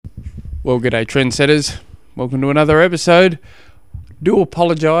Well, g'day trendsetters. Welcome to another episode. Do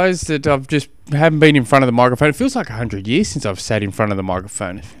apologise that haven't been in front of the microphone. It feels like 100 years since I've sat in front of the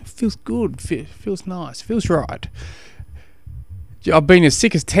microphone. It feels good. Feels nice. Feels right. I've been as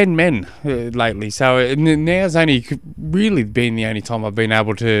sick as 10 men lately, so now's only really been the only time I've been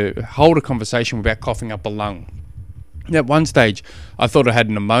able to hold a conversation without coughing up a lung. At one stage, I thought I had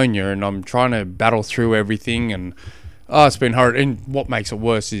pneumonia, and I'm trying to battle through everything, and it's been horrid. And what makes it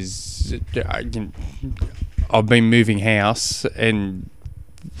worse is I've been moving house, and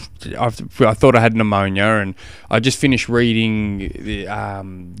I thought I had pneumonia, and I just finished reading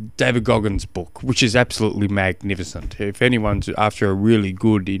David Goggins' book, which is absolutely magnificent. If anyone's after a really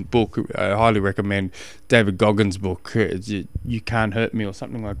good book, I highly recommend David Goggins' book. You Can't Hurt Me or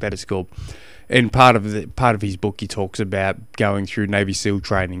something like that it's called. And part of his book, he talks about going through Navy SEAL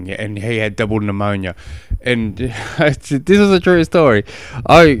training, and he had double pneumonia. And this is a true story.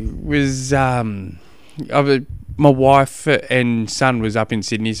 My wife and son was up in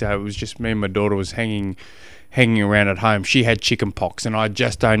Sydney, so it was just me and my daughter was hanging around at home. She had chicken pox, and I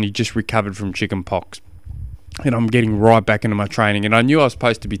only just recovered from chicken pox. And I'm getting right back into my training, and I knew I was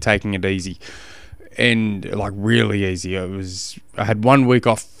supposed to be taking it easy. And like really easy. I had 1 week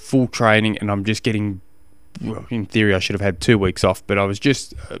off full training, and I'm just getting, well, in theory I should have had 2 weeks off, but I was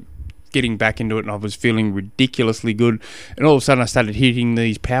just getting back into it, and I was feeling ridiculously good. And all of a sudden I started hitting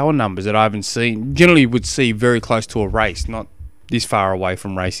these power numbers that I haven't seen, generally would see very close to a race, not this far away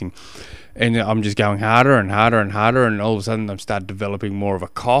from racing. And I'm just going harder and harder and harder, and all of a sudden I'm started developing more of a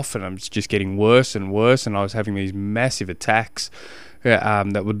cough, and I'm just getting worse and worse, and I was having these massive attacks.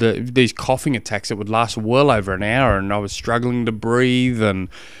 These coughing attacks that would last well over an hour, and I was struggling to breathe, and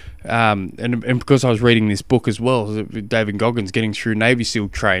because I was reading this book as well, David Goggins, getting through Navy SEAL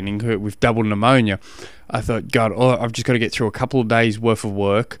training with double pneumonia, I thought, God, I've just got to get through a couple of days worth of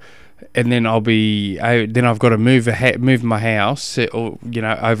work, and then I've got to move my house, over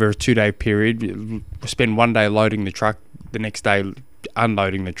a 2-day period, spend 1 day loading the truck, the next day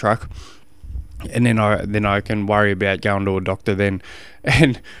unloading the truck. And then I can worry about going to a doctor then,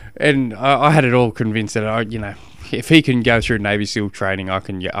 and I had it all convinced that if he can go through Navy SEAL training, I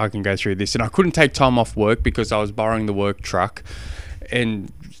can go through this. And I couldn't take time off work because I was borrowing the work truck,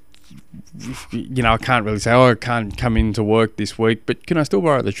 and I can't really say, I can't come into work this week, but can I still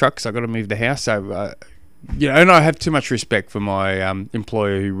borrow the truck because I got to move the house? So and I have too much respect for my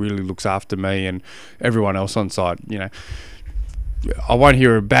employer who really looks after me and everyone else on site. I won't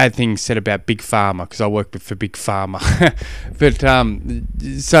hear a bad thing said about Big Pharma because I work for Big Pharma,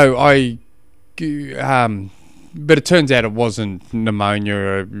 but it turns out it wasn't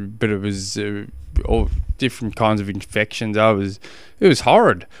pneumonia, but it was all different kinds of infections. It was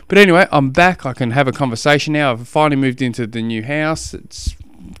horrid. But anyway, I'm back. I can have a conversation now. I've finally moved into the new house. It's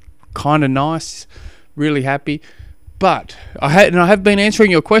kind of nice. Really happy. But I have been answering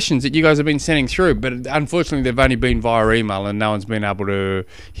your questions that you guys have been sending through, but unfortunately they've only been via email, and no one's been able to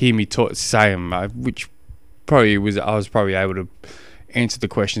hear me say them, which I was probably able to answer the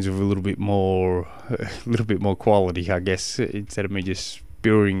questions with a little bit more quality, I guess, instead of me just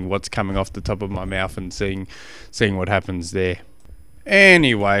spewing what's coming off the top of my mouth and seeing what happens there.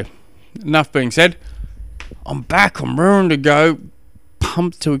 Anyway, enough being said. I'm back. I'm raring to go.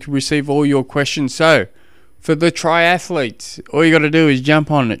 Pumped to receive all your questions. So, for the triathletes, all you got to do is jump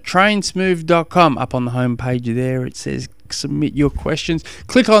on it. Trainsmooth.com. Up on the homepage there, it says submit your questions.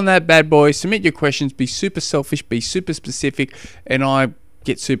 Click on that bad boy. Submit your questions. Be super selfish. Be super specific. And I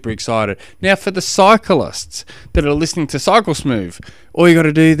get super excited. Now, for the cyclists that are listening to Cycle Smooth, all you got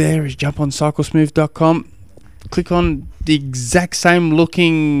to do there is jump on cyclesmooth.com. Click on the exact same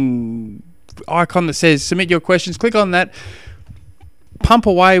looking icon that says submit your questions. Click on that. Pump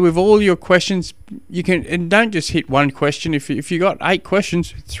away with all your questions. You can, and don't just hit one question. If you got 8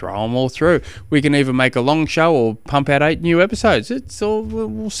 questions, throw them all through. We can either make a long show or pump out 8 new episodes. It's all,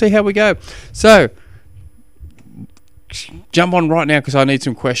 we'll see how we go. So jump on right now because I need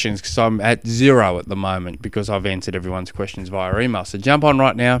some questions because I'm at 0 at the moment because I've answered everyone's questions via email. So jump on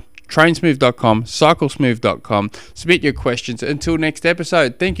right now. Trainsmooth.com, cyclesmooth.com. Submit your questions. Until next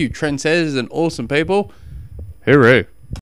episode. Thank you, trendsetters and awesome people. Hooroo.